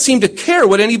there. They don't seem to care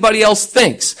what anybody else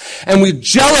thinks. And we're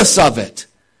jealous of it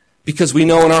because we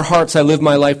know in our hearts I live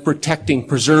my life protecting,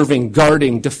 preserving,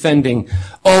 guarding, defending,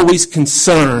 always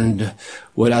concerned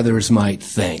what others might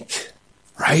think.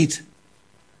 Right?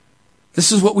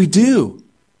 This is what we do.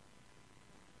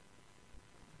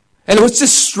 And what's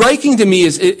just striking to me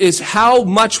is how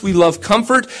much we love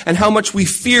comfort and how much we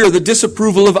fear the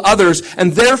disapproval of others.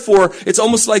 And therefore, it's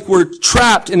almost like we're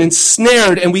trapped and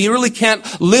ensnared and we really can't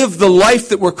live the life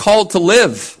that we're called to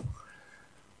live.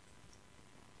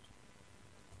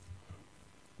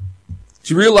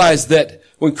 Do you realize that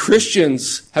when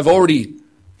Christians have already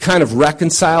kind of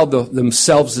reconciled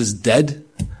themselves as dead,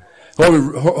 or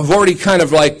have already kind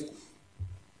of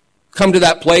come to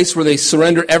that place where they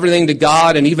surrender everything to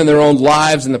God and even their own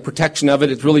lives and the protection of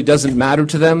it really doesn't matter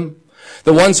to them.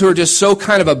 The ones who are just so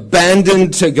kind of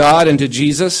abandoned to God and to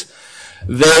Jesus,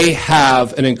 they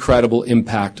have an incredible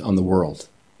impact on the world.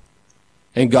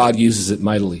 And God uses it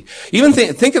mightily. Even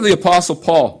think of the Apostle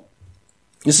Paul.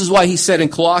 This is why he said in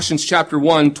Colossians chapter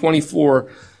 1, 24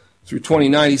 through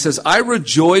 29, he says, "I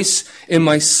rejoice in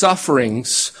my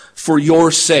sufferings for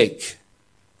your sake.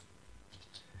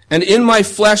 And in my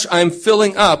flesh, I'm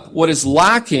filling up what is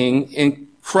lacking in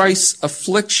Christ's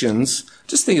afflictions."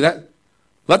 Just think of that.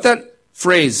 Let that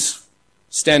phrase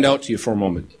stand out to you for a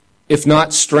moment. If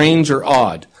not strange or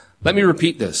odd. Let me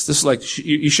repeat this. This is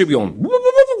you should be going,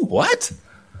 what?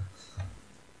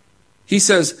 He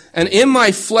says, "And in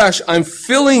my flesh, I'm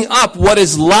filling up what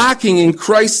is lacking in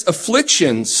Christ's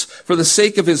afflictions for the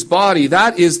sake of his body."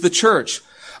 That is the church.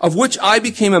 of which I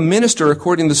became a minister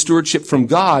according to the stewardship from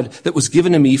God that was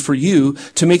given to me for you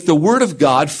to make the word of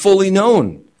God fully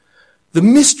known. The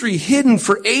mystery hidden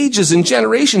for ages and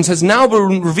generations has now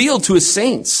been revealed to his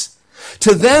saints.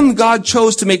 To them God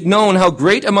chose to make known how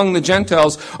great among the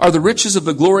Gentiles are the riches of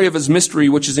the glory of his mystery,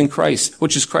 which is in Christ,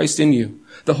 which is Christ in you,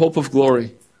 the hope of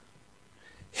glory.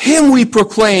 Him we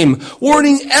proclaim,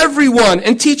 warning everyone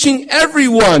and teaching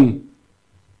everyone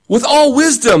with all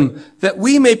wisdom, that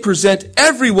we may present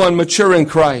everyone mature in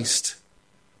Christ.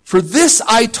 For this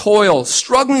I toil,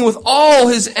 struggling with all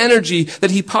his energy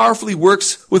that he powerfully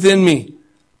works within me.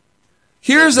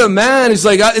 Here's a man who's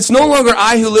like, it's no longer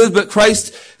I who live, but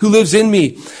Christ who lives in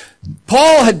me.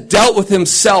 Paul had dealt with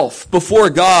himself before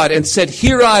God and said,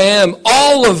 here I am,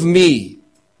 all of me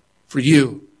for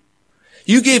you.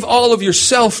 You gave all of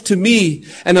yourself to me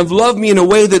and have loved me in a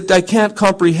way that I can't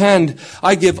comprehend.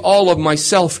 I give all of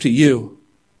myself to you.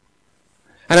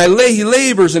 And he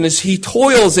labors and he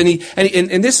toils and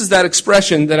this is that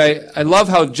expression that I love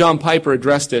how John Piper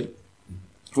addressed it.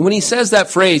 When he says that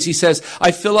phrase, he says,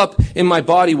 I fill up in my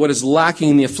body what is lacking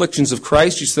in the afflictions of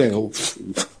Christ. You think, oh,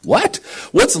 what?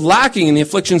 What's lacking in the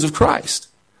afflictions of Christ?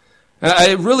 And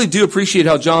I really do appreciate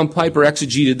how John Piper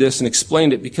exegeted this and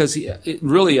explained it, because it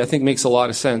really, I think, makes a lot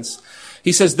of sense.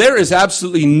 He says, there is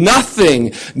absolutely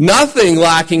nothing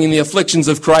lacking in the afflictions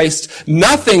of Christ,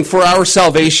 nothing for our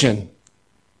salvation.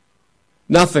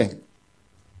 Nothing.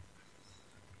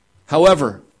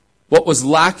 However, what was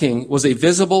lacking was a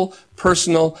visible,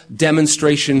 personal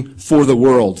demonstration for the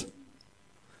world.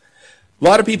 A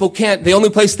lot of people the only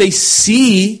place they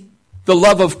see the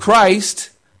love of Christ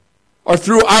or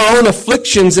through our own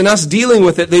afflictions and us dealing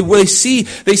with it.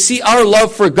 They see our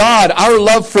love for God, our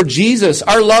love for Jesus,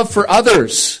 our love for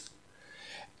others.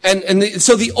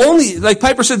 So the only, like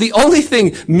Piper said, the only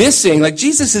thing missing, like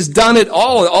Jesus has done it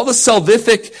all the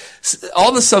salvific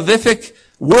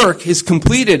work is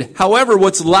completed. However,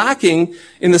 what's lacking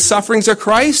in the sufferings of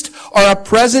Christ are a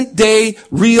present day,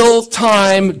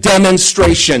 real-time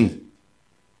demonstration.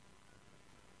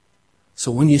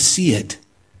 So when you see it,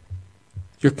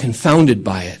 you're confounded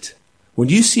by it. When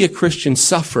you see a Christian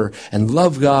suffer and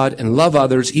love God and love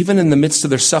others, even in the midst of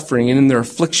their suffering and in their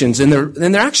afflictions, and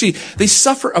they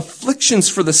suffer afflictions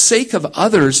for the sake of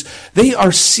others, they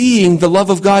are seeing the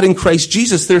love of God in Christ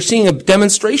Jesus. They're seeing a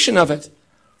demonstration of it.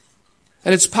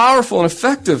 And it's powerful and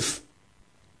effective.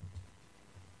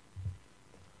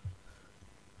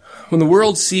 When the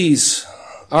world sees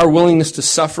our willingness to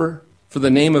suffer for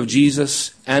the name of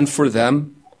Jesus and for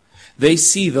them, they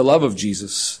see the love of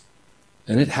Jesus,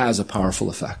 and it has a powerful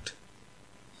effect.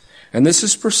 And this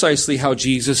is precisely how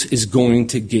Jesus is going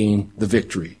to gain the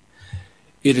victory.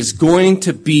 It is going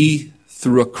to be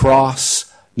through a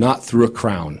cross, not through a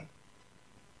crown.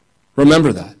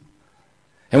 Remember that.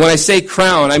 And when I say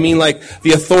crown, I mean like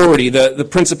the authority, the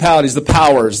principalities, the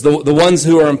powers, the ones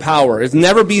who are in power. It'll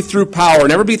never be through power,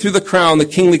 never be through the crown, the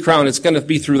kingly crown. It's going to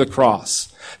be through the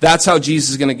cross. That's how Jesus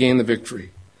is going to gain the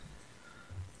victory.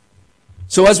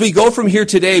 So as we go from here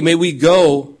today, may we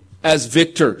go as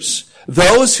victors.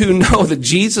 Those who know that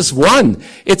Jesus won.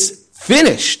 It's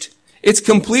finished. It's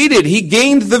completed. He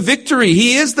gained the victory.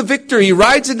 He is the victor. He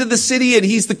rides into the city and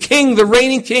he's the king, the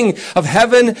reigning king of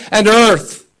heaven and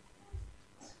earth.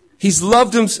 He's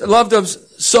loved us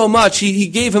so much. He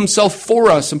gave himself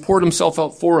for us and poured himself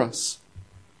out for us.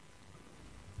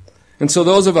 And so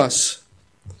those of us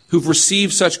who've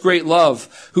received such great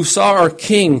love, who saw our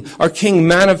King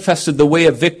manifested the way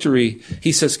of victory,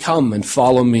 he says, come and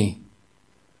follow me.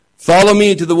 Follow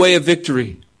me to the way of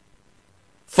victory.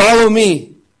 Follow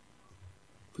me.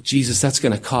 But Jesus, that's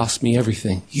going to cost me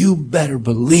everything. You better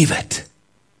believe it.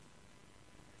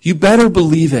 You better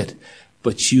believe it.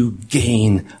 But you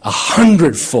gain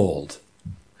 100-fold.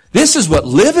 This is what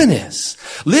living is.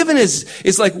 Living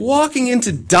is like walking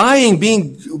into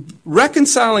dying,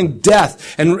 reconciling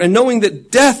death, and knowing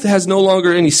that death has no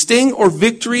longer any sting or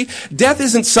victory. Death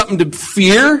isn't something to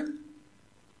fear.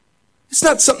 It's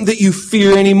not something that you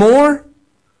fear anymore.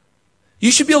 You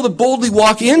should be able to boldly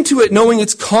walk into it knowing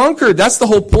it's conquered. That's the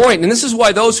whole point. And this is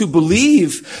why those who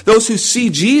believe, those who see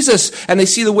Jesus and they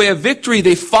see the way of victory,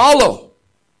 they follow.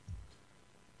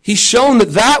 He's shown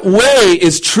that way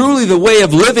is truly the way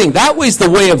of living. That way's the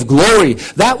way of glory.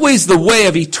 That way's the way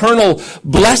of eternal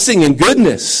blessing and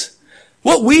goodness.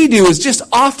 What we do is just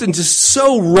often just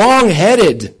so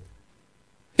wrong-headed.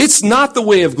 It's not the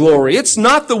way of glory. It's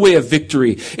not the way of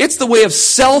victory. It's the way of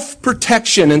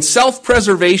self-protection and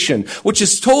self-preservation, which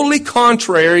is totally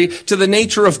contrary to the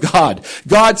nature of God.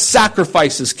 God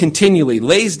sacrifices continually,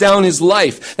 lays down his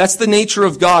life. That's the nature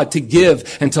of God, to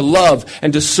give and to love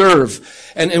and to serve.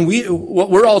 And what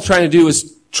we're all trying to do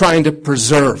is trying to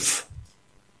preserve.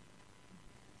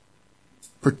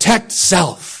 Protect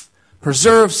self.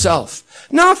 Preserve self.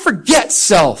 Now forget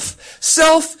self.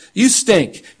 Self, you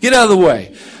stink. Get out of the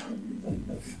way.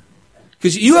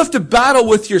 Because you have to battle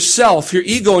with yourself, your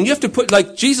ego, and you have to put,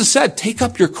 like Jesus said, take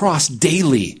up your cross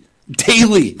daily.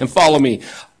 Daily, and follow me.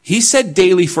 He said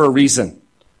daily for a reason.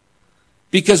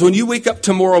 Because when you wake up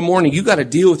tomorrow morning, you got to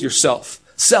deal with yourself.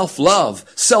 Self-love,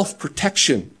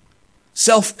 self-protection,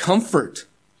 self-comfort.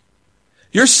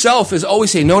 Yourself is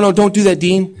always saying, no, don't do that,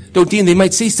 Dean. Don't, Dean, they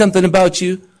might say something about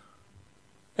you.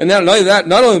 And not only that,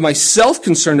 not only am I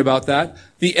self-concerned about that,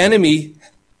 the enemy,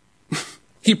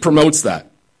 he promotes that.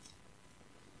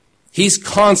 He's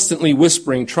constantly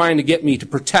whispering, trying to get me to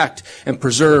protect and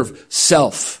preserve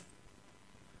self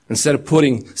instead of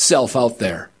putting self out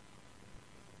there.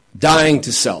 Dying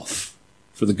to self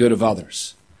for the good of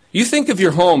others. You think of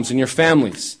your homes and your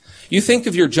families. You think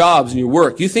of your jobs and your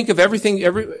work. You think of everything,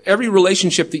 every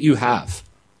relationship that you have.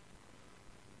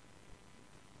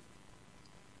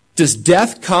 Does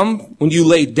death come when you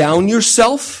lay down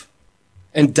yourself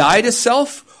and die to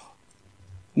self?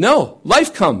 No,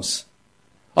 life comes.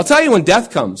 I'll tell you when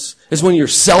death comes is when you're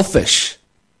selfish.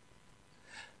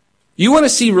 You want to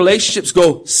see relationships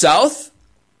go south?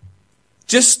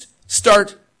 Just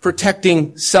start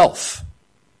protecting self.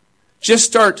 Just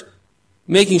start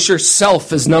making sure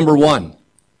self is number one.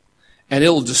 And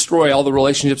it'll destroy all the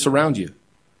relationships around you.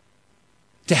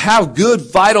 To have good,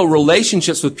 vital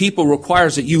relationships with people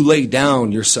requires that you lay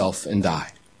down yourself and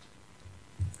die.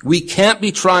 We can't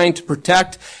be trying to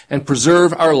protect and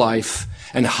preserve our life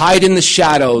and hide in the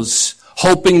shadows,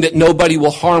 hoping that nobody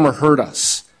will harm or hurt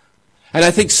us. And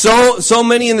I think so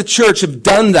many in the church have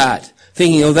done that,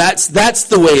 thinking, oh, that's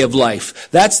the way of life.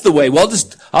 That's the way. Well,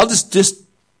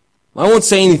 I won't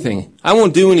say anything. I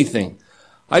won't do anything.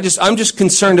 I'm just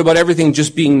concerned about everything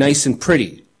just being nice and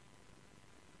pretty.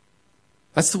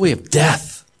 That's the way of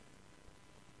death.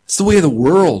 It's the way of the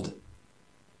world.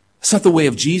 It's not the way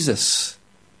of Jesus.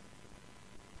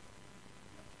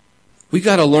 We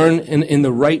got to learn in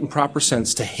the right and proper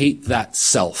sense to hate that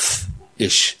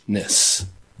selfishness.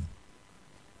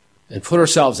 And put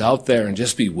ourselves out there and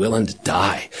just be willing to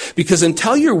die. Because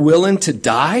until you're willing to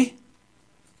die,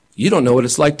 you don't know what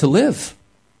it's like to live.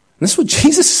 And that's what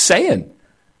Jesus is saying.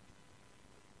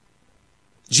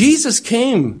 Jesus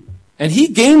came and he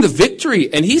gained the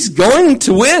victory and he's going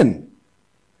to win.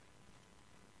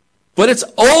 But it's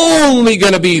only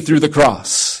going to be through the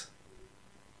cross.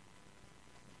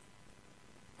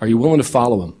 Are you willing to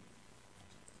follow him?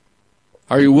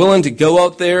 Are you willing to go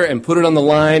out there and put it on the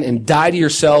line and die to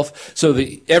yourself so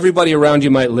that everybody around you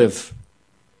might live?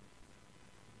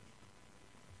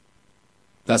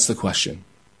 That's the question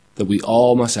that we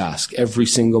all must ask every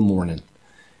single morning.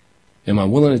 Am I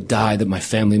willing to die that my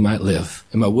family might live?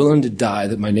 Am I willing to die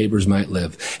that my neighbors might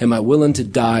live? Am I willing to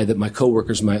die that my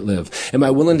coworkers might live? Am I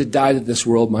willing to die that this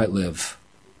world might live?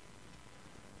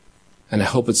 And I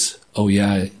hope it's, oh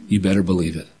yeah, you better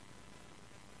believe it.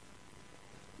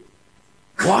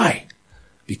 Why?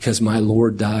 Because my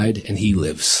Lord died and he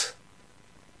lives.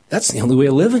 That's the only way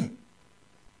of living.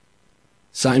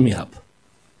 Sign me up.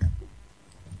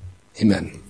 Amen.